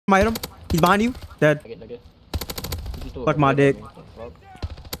Hit him. He's behind you. Dead. Fuck my dick.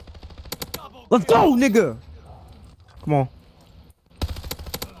 Let's go, nigga. Come on.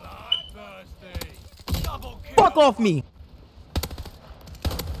 Fuck off me.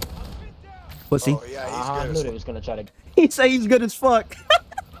 Pussy. Oh, yeah, he's I good knew they was gonna try to. He say he's good as fuck.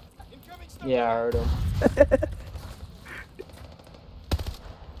 Yeah, I heard him.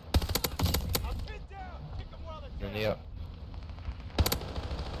 Yep.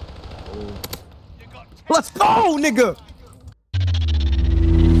 Let's go, nigga.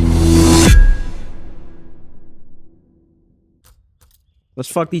 Let's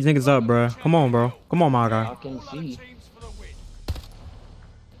fuck these niggas up, bro. Come on, bro. Come on, my guy. I can see.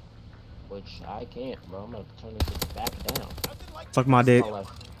 Which I can't, bro. I'm gonna turn this shit back down. Suck my dick. My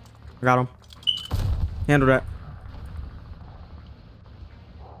left. I got him. Handle that.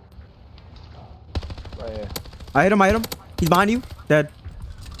 Right here. I hit him. He's behind you. Dead.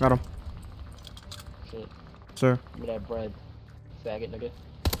 Got him. Shit. Sir. Give me that bread. Faggot, nigga.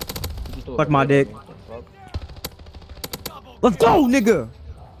 Fuck my dick. Let's go, nigga.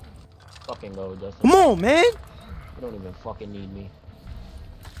 Fucking go, Justin. Come on, man. You don't even fucking need me.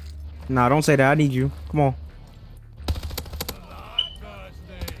 Nah, don't say that. I need you. Come on.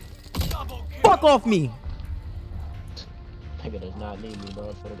 Fuck off me. Nigga does not need me,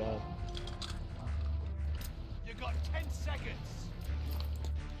 bro. For the guy. You got 10 seconds.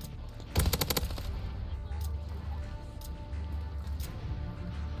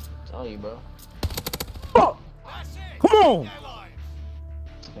 I'm telling you, bro. Fuck. Come on.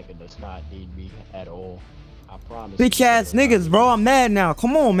 Nigga does not need me at all. I promise. Bitch ass niggas, bro. I'm mad now.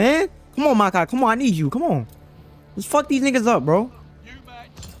 Come on, man. Come on, my guy. Come on, I need you. Come on. Let's fuck these niggas up, bro. New match,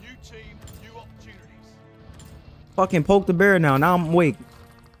 new team, new opportunities. Fucking poke the bear now. Now I'm awake.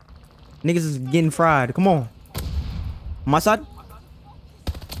 Niggas is getting fried. Come on. On my side?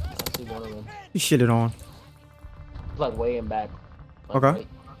 I see one of them. You shit it on. It's like way in back. Like Okay.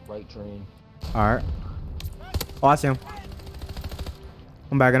 Right train. Alright. Oh, I see him.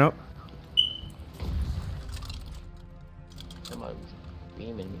 I'm backing up. Somebody was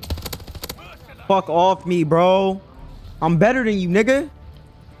beaming me. Fuck off me, bro. I'm better than you, nigga.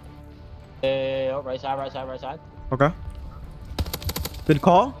 Oh, right side. Okay. Good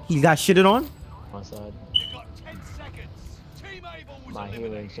call. He got shitted on. My side. You got 10 seconds. Team Able was My healing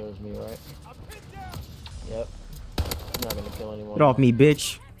eliminated. serves me, right? Yep. I'm not gonna kill anyone. Get off me,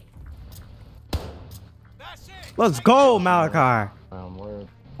 bitch. That's it. Let's go, Malachi. Word.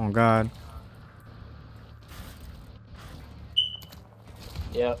 Oh, God.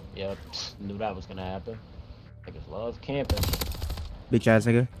 Yep. Knew that was gonna happen. Niggas love camping. Bitch ass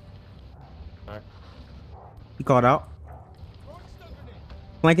nigga. Alright. He called out.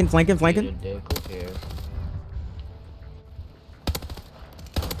 Flanking. Eat a dick, who cares?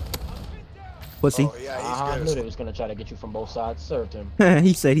 Pussy. Oh, yeah, he's I good knew as they was gonna try to get you from both sides. Served him.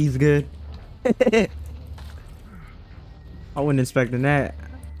 He said he's good. I wasn't expecting that.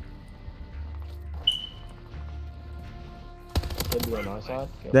 Could be on our side.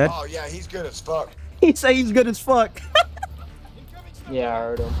 Okay. That Oh, yeah, he's good as fuck. he said he's good as fuck. Yeah, I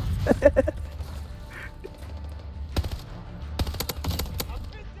heard him.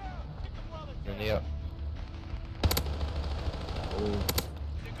 Yep. Ooh.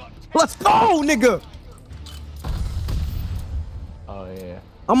 Let's go, nigga. Oh yeah.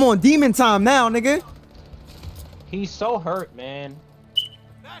 I'm on demon time now, nigga. He's so hurt, man.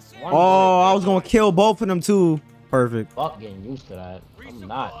 One Oh, I bullet, was gonna kill both of them too. Perfect. Fuck getting used to that. I'm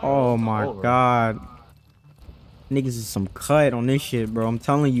not. Oh It's my over. God. Niggas is some cut on this shit, bro. I'm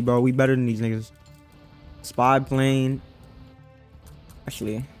telling you, bro. We better than these niggas. Spy plane.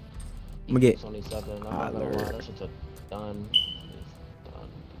 Actually, I'm gonna get. It's only something. I'm not gonna lie, that shit's done. It's done.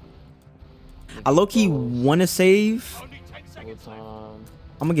 I low key wanna save. Only 10 Full seconds left. time.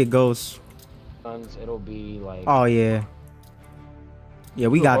 I'm gonna get ghosts. Guns, it'll be like. Oh yeah. Yeah,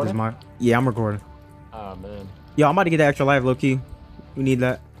 we You got this, recording? Mark. Yeah, I'm recording. Oh man. Yo, I'm about to get the extra life, low key. We need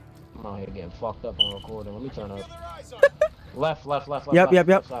that. I'm out here getting fucked up on recording. Let me turn up. Left. Yep.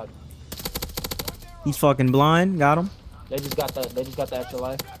 Left side. He's fucking blind. Got him. They just got the extra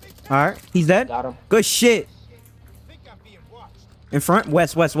life. All right, he's dead. Got him. Good shit. In front,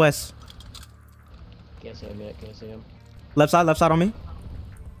 west. Can't see him yet. Can't see him. Left side on me.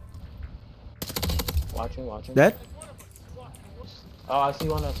 Watching. Dead. Oh, I see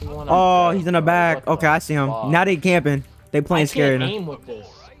one. Oh, he's in the back. Okay, I see him. Now they camping. They playing scary I can't now. aim with this,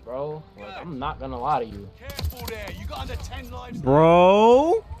 bro. Like, I'm not gonna lie to you. Careful there. You got under 10 lives.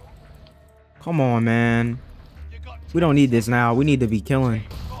 Bro. Come on, man. You got We don't need this now. We need to be killing.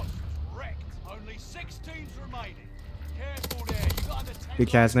 wrecked. Only 6 teams remaining. Careful there. You got under 10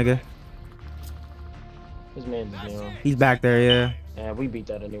 Bitch ass nigga. This man's zero. He's back there, yeah. Yeah, we beat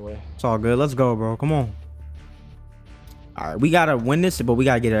that anyway. It's all good. Let's go, bro. Come on. All right, we gotta win this, but we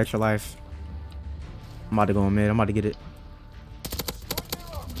gotta get an extra life. I'm about to go in mid. I'm about to get it.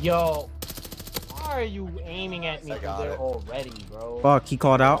 Yo, why are you aiming at me through there already, bro? Fuck, he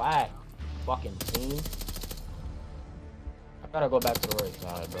called out. Black. Fucking team. I gotta go back to the right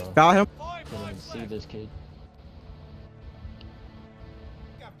side, bro. Got him. I can't even see this kid.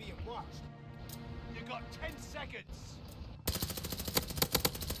 You got 10 seconds.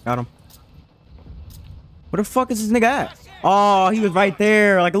 Got him. Where the fuck is this nigga at? Oh, he was right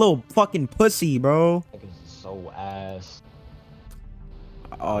there, like a little fucking pussy, bro. Niggas is so ass.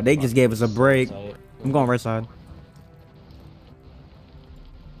 Oh, they just gave us a break. I'm going right side.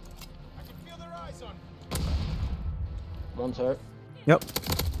 I can feel their eyes on. One's hurt. Yep.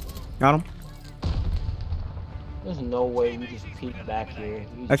 Got him. There's no way we just peek back here.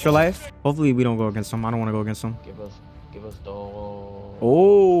 Extra life. Hopefully we don't go against him. I don't want to go against him. Give us the. Oh,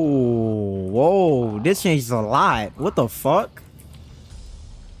 whoa. This changes a lot. What the fuck?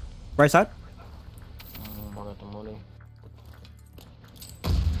 Right side. I got the money.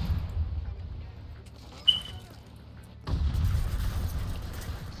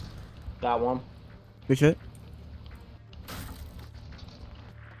 Got one. Good shit.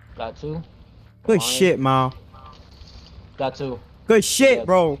 Got two. Good shit, Mal. Got two. Good shit,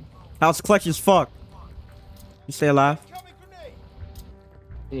 bro. House clutch as fuck. You stay alive.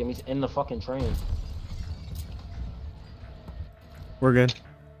 Damn, he's in the fucking train. We're good.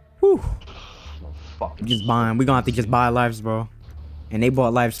 Whew. No fucking. Just buying. We gonna have to just buy lives, bro. And they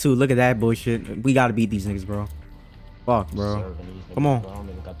bought lives too. Look at that bullshit. We gotta beat these niggas, bro. Fuck, bro. Come on. I don't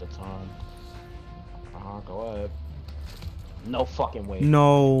even got the time. Go ahead. No fucking way.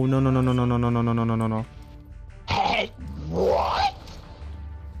 No, no, no, no, no, no, no, no, no, no, no, no, no. Hey, what?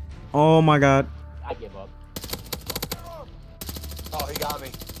 Oh my god. I give up. Oh, he got me.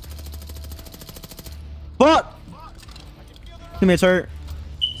 Fuck! Come here, sir.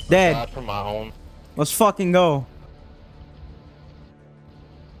 Dead. Not from my own. Let's fucking go.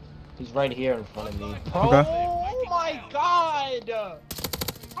 He's right here in front of me. Okay. Oh my god!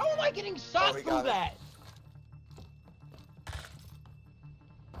 How am I getting shot we through got it. that?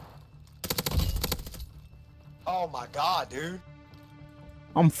 Oh my god, dude.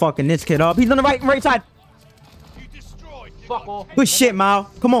 I'm fucking this kid up. He's on the right side. You destroyed. You Fuck got off. 10 Good shit, Mal.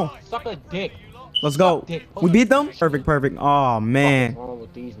 Come on. Suck a dick. Let's go. Dick. We beat them? Perfect, perfect. Oh, man. What's wrong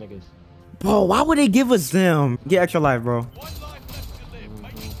with these niggas? Bro, why would they give us them? Get extra life, bro. 1 life left to live.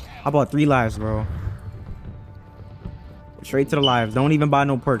 Make it count. How about 3 lives, bro? Straight to the lives. Don't even buy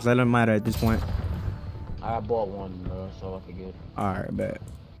no perks. That doesn't matter at this point. I bought one, bro, so I could get. Alright, bet.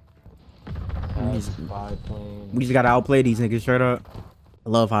 Spy plane. We just gotta outplay these niggas straight up. I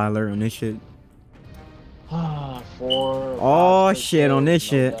love high alert on this shit. 4. Oh, 5, 6, shit, on this no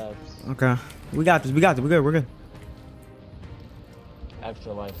shit. deaths. Okay. We got this. We got this. We're good. We're good.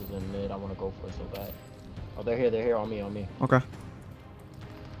 Extra life is in mid. I want to go for it so bad. Oh, they're here. They're here on me. On me. Okay.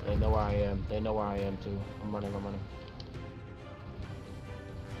 They know where I am. They know where I am too. I'm running. I'm running.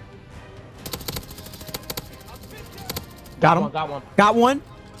 Got him. Got one. Got one.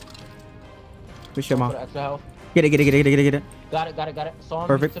 Good shit, Put Mal. extra health. Get it. Get it. Get it. Get it. Get it. Got it. Got it. Got it. Saw him.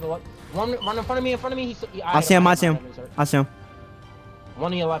 Perfect. To the left. One run in front of me. In front of me. I see him. I see him. I see him.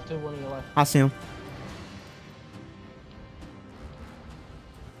 One on your left too. One on your left. I see him.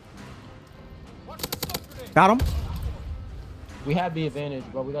 Got him. We have the advantage,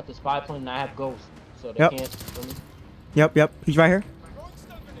 bro. We got the spy plane and I have ghosts, so they Yep. can't. Feel me? Yep. Yep. He's right here.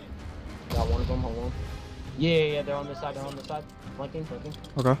 Got one of them. Hold on. Yeah. They're on this side. They're on this side. Flanking.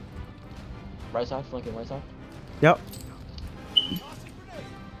 Okay. Right side. Flanking. Right side. Yep.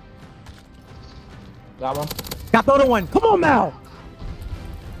 Got one. Got the other one. Come on, Mal.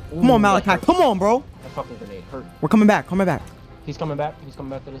 Come on, Ooh, Malachi. that hurt. Come on, bro. That fucking grenade hurt. We're coming back. Coming back. He's coming back. He's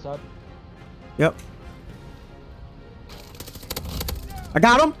coming back to the side. Yep. I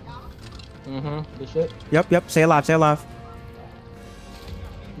got him. Good shit. Yep. Yep. Stay alive. Stay alive.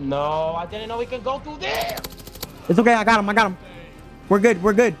 No, I didn't know we can go through there. It's okay. I got him. I got him. We're good.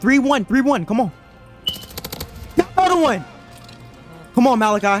 We're good. 3-1. 3-1. Come on. Got the other one. Come on,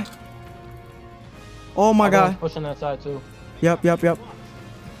 Malachi. Oh my god. Pushing that side too. Yep. Yep. Yep.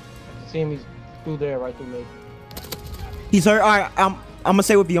 I can see him. He's through there, right through me. He's hurt. All right. I'm gonna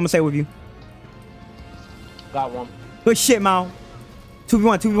stay with you. I'm gonna stay with you. Got one. Good shit, Mal.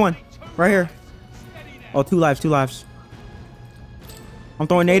 2v1. 2v1. Right here. Oh, 2 lives. 2 lives. I'm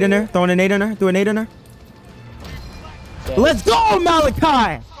throwing a nade in there. Throwing a nade in there. Throw a nade in there. Dead. Let's go,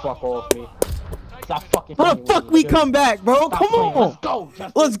 Malachi. Fuck off me. Stop fucking. How the fuck we come back, bro? Stop Come playing. on. Let's go.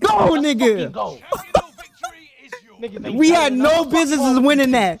 Justin. Let's go, Let's nigga. fucking go. Champion victory is yours. Niggas ain't We had telling no us. Fuck business all in of winning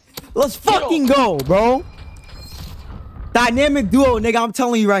you. that. Let's fucking go, bro. Dynamic duo, nigga. I'm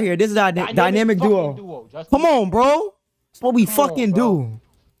telling you right here. This is our dynamic fucking duo. Justin. Come on, bro. That's what we Come on, fucking bro. do.